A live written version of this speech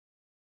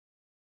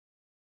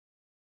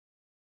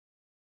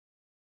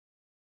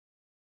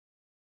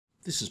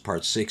This is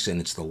part 6, and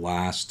it's the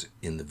last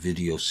in the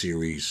video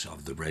series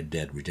of the Red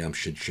Dead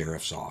Redemption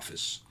Sheriff's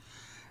Office.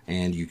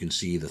 And you can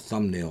see the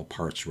thumbnail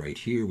parts right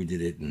here. We did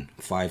it in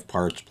 5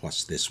 parts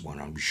plus this one.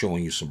 I'll be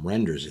showing you some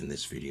renders in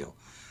this video.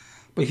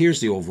 But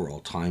here's the overall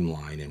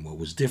timeline, and what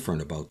was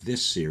different about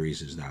this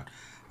series is that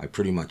I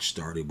pretty much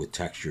started with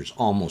textures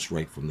almost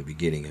right from the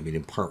beginning. I mean,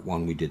 in part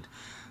 1 we did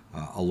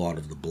a lot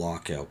of the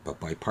block out, but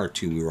by part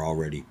 2 we were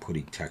already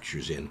putting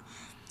textures in.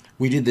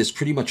 We did this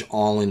pretty much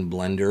all in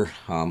Blender.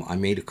 I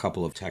made a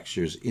couple of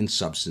textures in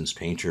Substance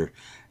Painter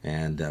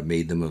and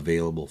made them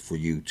available for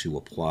you to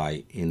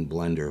apply in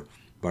Blender,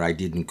 but I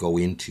didn't go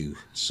into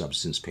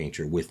Substance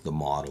Painter with the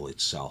model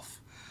itself.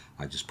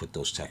 I just put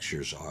those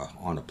textures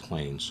on a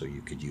plane so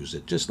you could use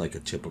it just like a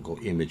typical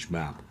image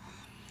map.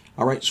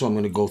 Alright, so I'm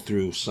going to go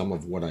through some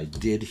of what I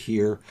did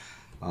here.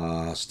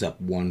 Step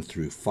 1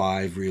 through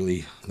 5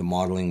 really. The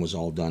modeling was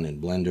all done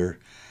in Blender.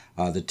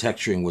 The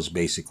texturing was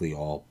basically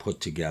all put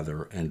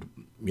together, and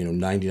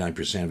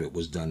 99% of it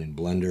was done in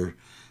Blender.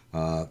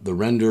 The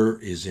render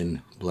is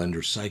in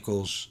Blender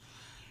Cycles,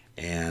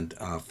 and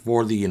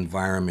for the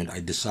environment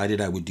I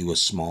decided I would do a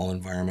small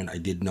environment. I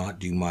did not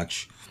do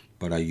much,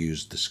 but I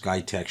used the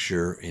sky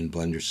texture in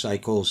Blender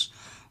Cycles.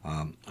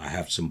 I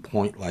have some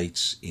point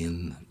lights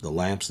in the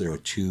lamps. There are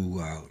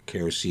 2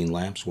 kerosene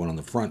lamps, one on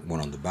the front,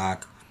 one on the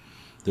back.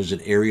 There's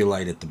an area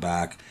light at the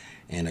back,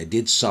 and I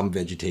did some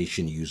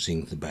vegetation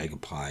using the Bag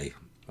of Pie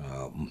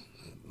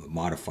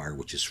modifier,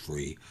 which is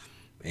free,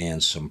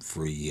 and some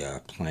free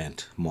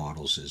plant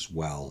models as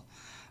well.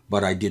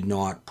 But I did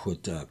not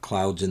put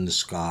clouds in the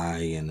sky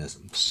and a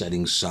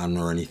setting sun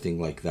or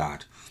anything like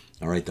that.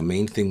 All right, the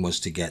main thing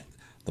was to get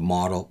the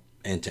model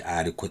and to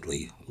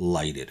adequately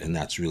light it, and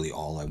that's really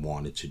all I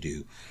wanted to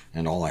do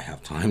and all I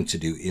have time to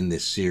do in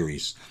this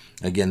series.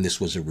 Again, this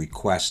was a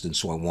request, and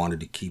so I wanted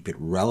to keep it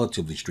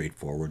relatively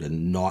straightforward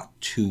and not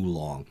too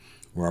long.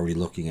 We're already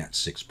looking at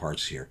 6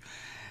 parts here.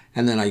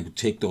 And then I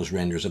take those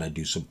renders and I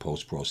do some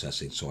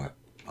post-processing. So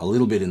a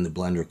little bit in the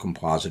Blender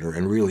Compositor,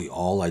 and really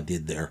all I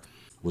did there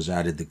was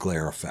added the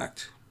glare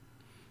effect.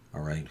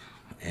 All right.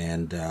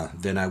 And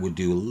then I would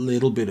do a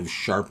little bit of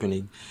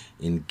sharpening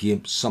in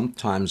GIMP,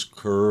 sometimes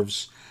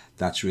curves.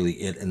 That's really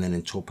it. And then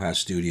in Topaz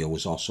Studio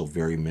was also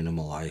very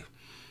minimal.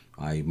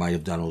 I might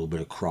have done a little bit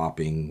of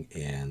cropping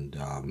and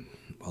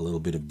a little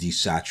bit of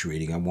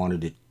desaturating. I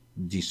wanted it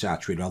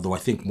desaturated, although I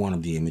think one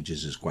of the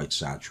images is quite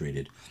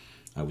saturated.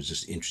 I was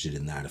just interested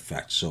in that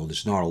effect. So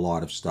there's not a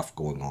lot of stuff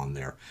going on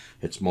there.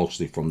 It's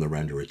mostly from the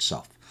render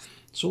itself.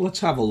 So let's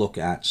have a look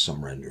at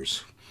some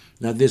renders.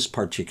 Now this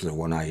particular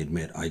one, I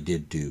admit, I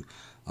did do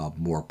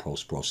more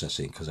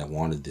post-processing because I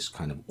wanted this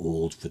kind of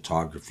old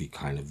photography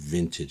kind of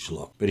vintage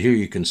look. But here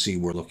you can see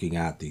we're looking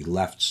at the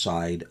left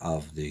side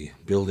of the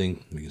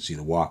building. You can see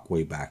the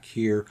walkway back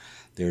here.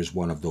 There's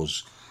one of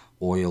those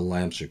oil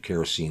lamps or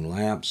kerosene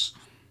lamps.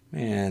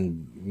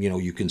 And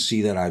you can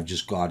see that I've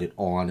just got it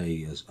on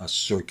a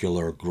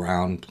circular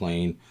ground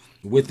plane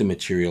with the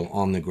material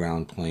on the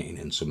ground plane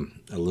and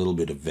a little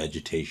bit of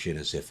vegetation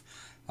as if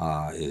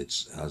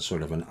it's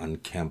sort of an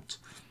unkempt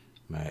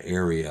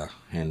area,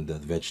 and the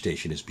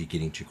vegetation is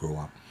beginning to grow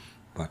up.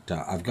 But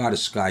I've got a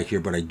sky here,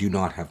 but I do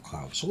not have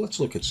clouds. So let's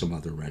look at some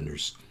other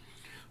renders.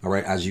 All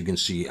right, as you can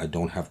see, I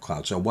don't have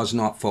clouds. So I was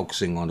not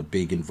focusing on a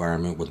big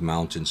environment with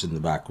mountains in the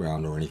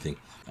background or anything.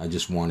 I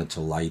just wanted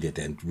to light it,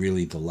 and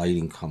really the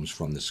lighting comes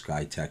from the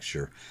sky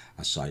texture,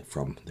 aside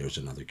from there's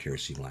another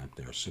kerosene lamp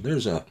there. So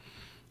there's a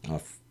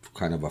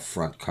kind of a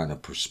front kind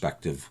of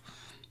perspective,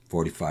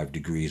 45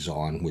 degrees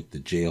on with the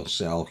jail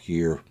cell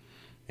here,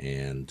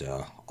 and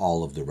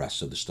all of the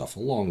rest of the stuff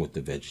along with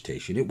the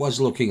vegetation. It was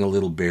looking a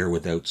little bare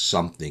without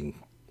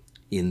something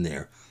in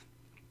there.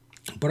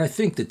 But I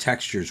think the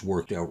textures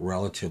worked out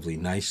relatively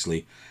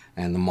nicely,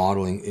 and the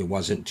modeling, it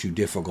wasn't too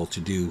difficult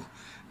to do.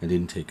 It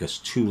didn't take us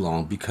too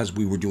long because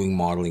we were doing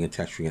modeling and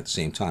texturing at the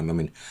same time. I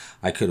mean,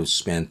 I could have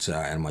spent,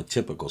 in my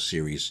typical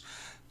series,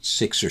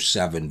 6 or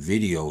 7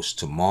 videos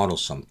to model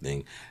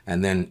something,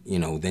 and then,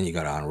 then you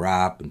got to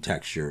unwrap and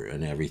texture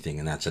and everything,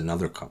 and that's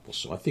another couple.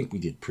 So I think we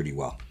did pretty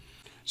well.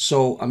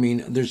 So, I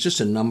mean, there's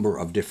just a number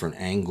of different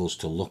angles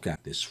to look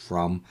at this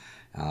from,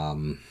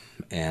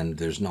 and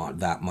there's not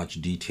that much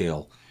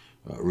detail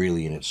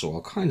really in it, so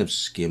I'll kind of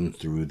skim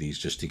through these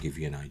just to give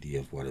you an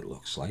idea of what it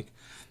looks like.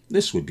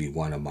 This would be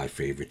one of my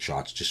favorite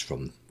shots, just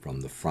from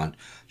the front,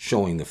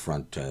 showing the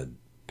front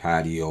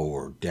patio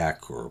or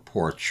deck or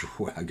porch,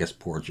 I guess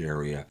porch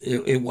area.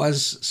 It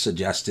was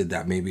suggested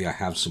that maybe I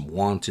have some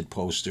wanted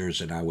posters,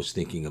 and I was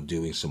thinking of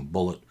doing some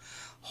bullet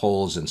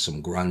holes and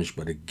some grunge,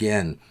 but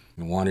again,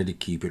 I wanted to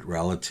keep it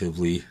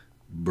relatively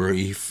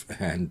brief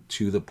and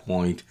to the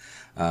point,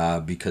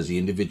 because the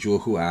individual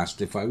who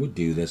asked if I would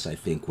do this, I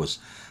think, was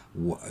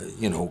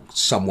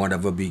somewhat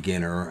of a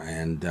beginner,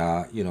 and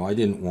I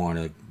didn't want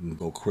to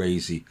go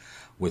crazy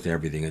with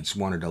everything. I just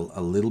wanted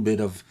a little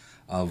bit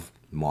of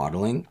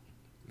modeling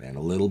and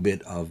a little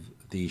bit of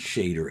the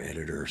shader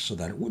editor so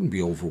that it wouldn't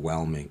be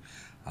overwhelming.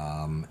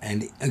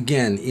 And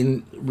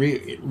again,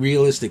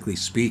 realistically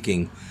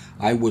speaking,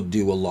 I would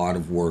do a lot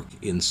of work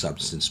in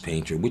Substance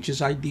Painter, which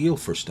is ideal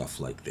for stuff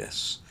like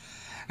this.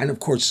 And of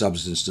course,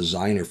 Substance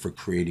Designer for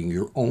creating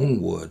your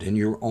own wood and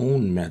your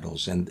own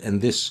metals. And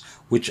this,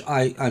 which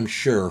I'm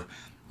sure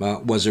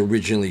was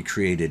originally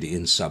created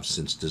in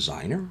Substance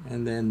Designer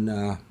and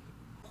then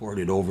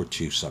ported over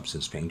to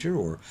Substance Painter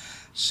or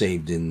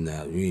saved in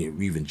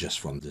even just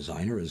from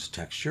Designer as a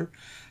texture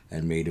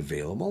and made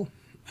available.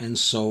 And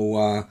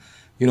so,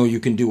 you know,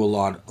 you can do a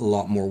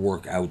lot more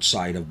work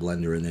outside of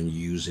Blender and then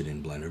use it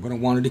in Blender. But I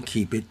wanted to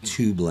keep it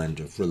to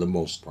Blender for the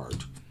most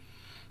part.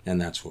 And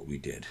that's what we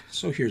did.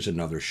 So here's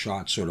another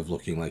shot sort of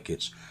looking like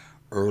it's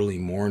early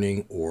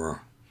morning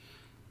or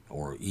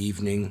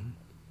evening.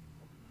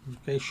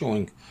 Okay,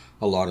 showing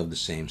a lot of the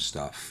same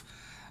stuff.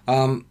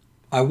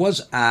 I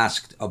was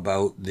asked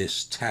about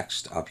this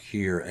text up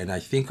here, and I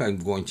think I'm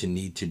going to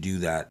need to do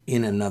that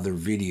in another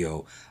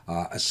video.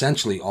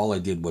 Essentially, all I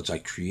did was I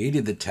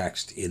created the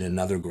text in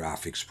another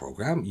graphics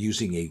program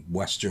using a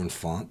Western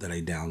font that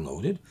I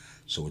downloaded.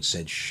 So it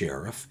said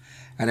Sheriff.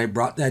 And I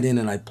brought that in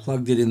and I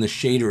plugged it in the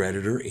shader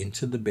editor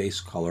into the base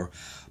color.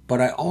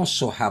 But I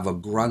also have a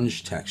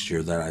grunge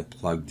texture that I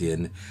plugged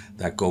in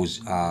that goes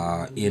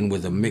in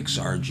with a mix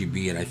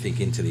RGB and I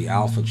think into the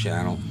alpha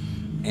channel.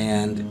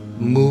 And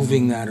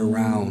moving that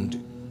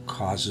around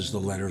causes the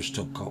letters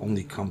to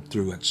only come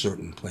through at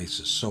certain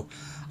places. So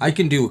I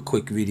can do a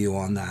quick video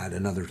on that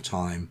another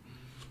time.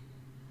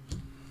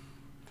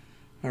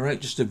 All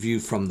right, just a view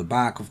from the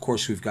back. Of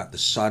course, we've got the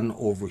sun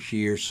over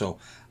here, so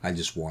I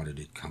just wanted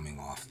it coming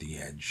off the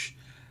edge.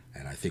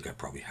 And I think I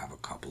probably have a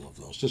couple of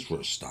those just for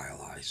a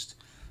stylized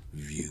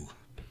view.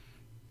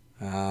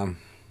 Yeah,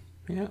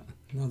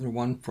 another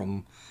one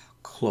from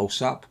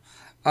close up.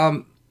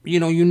 You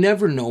know, you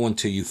never know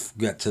until you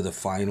get to the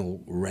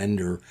final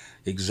render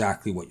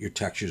exactly what your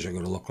textures are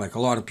going to look like. A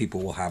lot of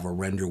people will have a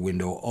render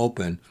window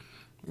open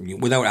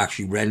without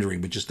actually rendering,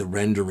 but just the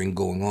rendering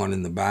going on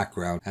in the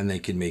background, and they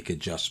can make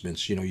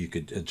adjustments. You know, you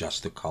could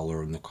adjust the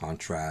color and the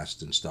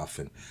contrast and stuff,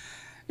 and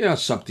you know,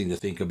 something to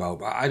think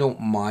about. I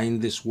don't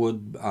mind this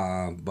wood,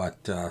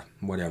 but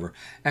whatever.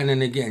 And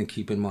then again,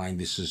 keep in mind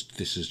this is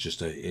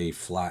just a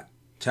flat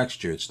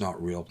texture. It's not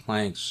real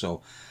planks,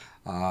 so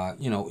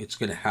you know, it's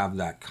going to have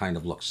that kind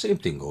of look. Same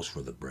thing goes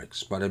for the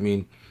bricks. But I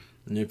mean,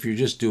 if you're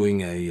just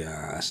doing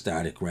a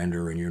static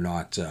render and you're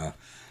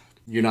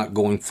not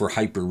going for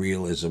hyper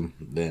realism,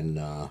 then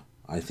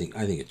I think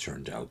it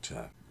turned out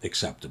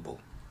acceptable.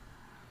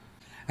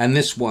 And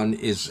this one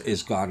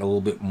is got a little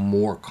bit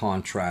more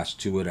contrast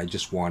to it. I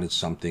just wanted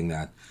something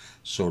that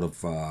sort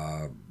of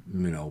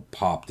you know,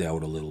 popped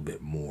out a little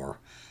bit more.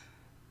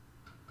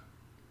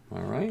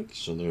 All right,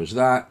 so there's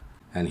that.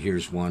 And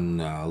here's one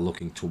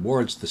looking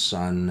towards the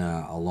sun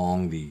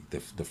along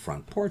the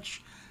front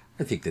porch.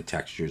 I think the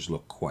textures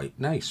look quite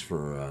nice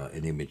for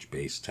an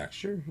image-based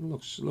texture. It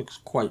looks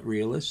quite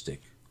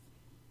realistic.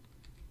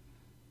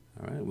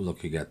 All right, we're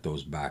looking at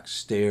those back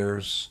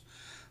stairs.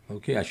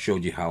 Okay, I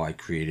showed you how I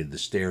created the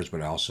stairs,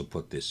 but I also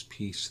put this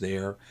piece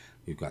there.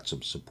 We've got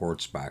some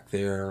supports back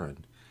there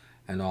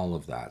and all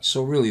of that.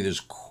 So really,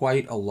 there's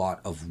quite a lot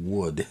of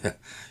wood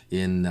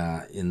in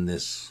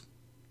this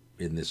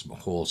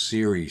whole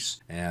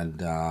series,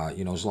 and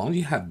you know, as long as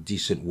you have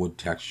decent wood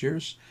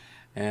textures,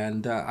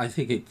 and I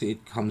think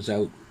it comes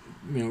out,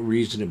 you know,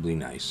 reasonably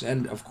nice.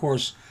 And of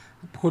course,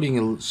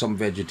 putting some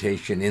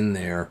vegetation in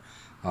there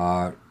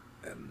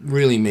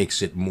really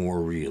makes it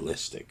more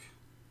realistic.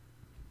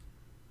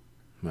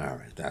 All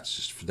right, that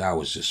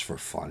was just for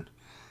fun.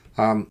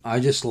 I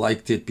just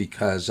liked it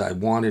because I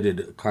wanted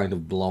it kind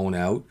of blown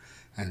out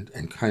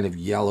and kind of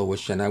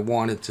yellowish, and I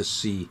wanted to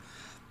see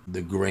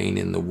the grain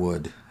in the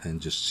wood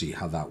and just see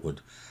how that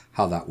would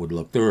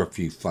look. There are a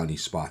few funny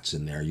spots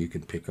in there. You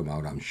can pick them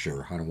out, I'm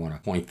sure. I don't want to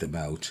point them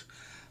out,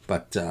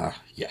 but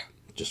yeah,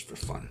 just for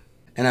fun.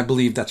 And I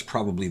believe that's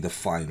probably the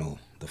final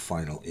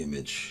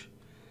image.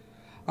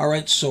 All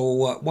right,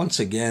 so once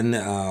again,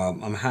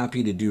 I'm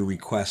happy to do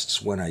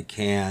requests when I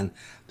can.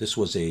 This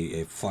was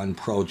a fun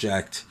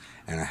project,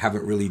 and I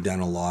haven't really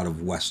done a lot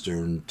of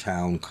Western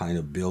town kind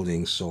of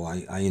buildings, so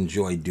I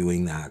enjoy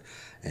doing that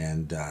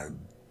and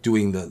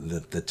doing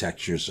the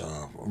textures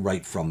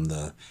right from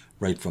the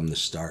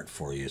start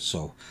for you.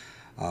 So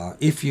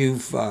if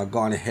you've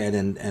gone ahead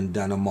and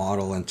done a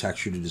model and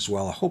textured it as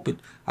well, I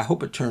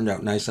hope it turned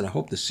out nice, and I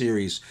hope the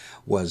series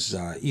was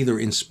either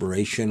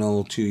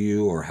inspirational to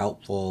you or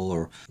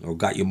helpful or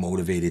got you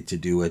motivated to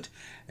do it.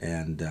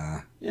 And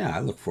yeah, I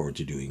look forward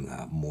to doing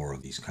more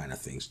of these kind of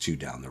things too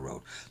down the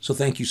road. So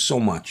thank you so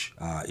much.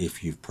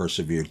 If you've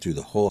persevered through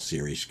the whole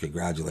series,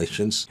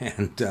 congratulations.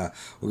 And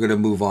we're going to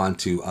move on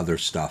to other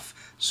stuff.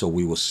 So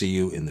we will see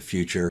you in the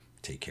future.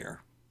 Take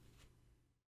care.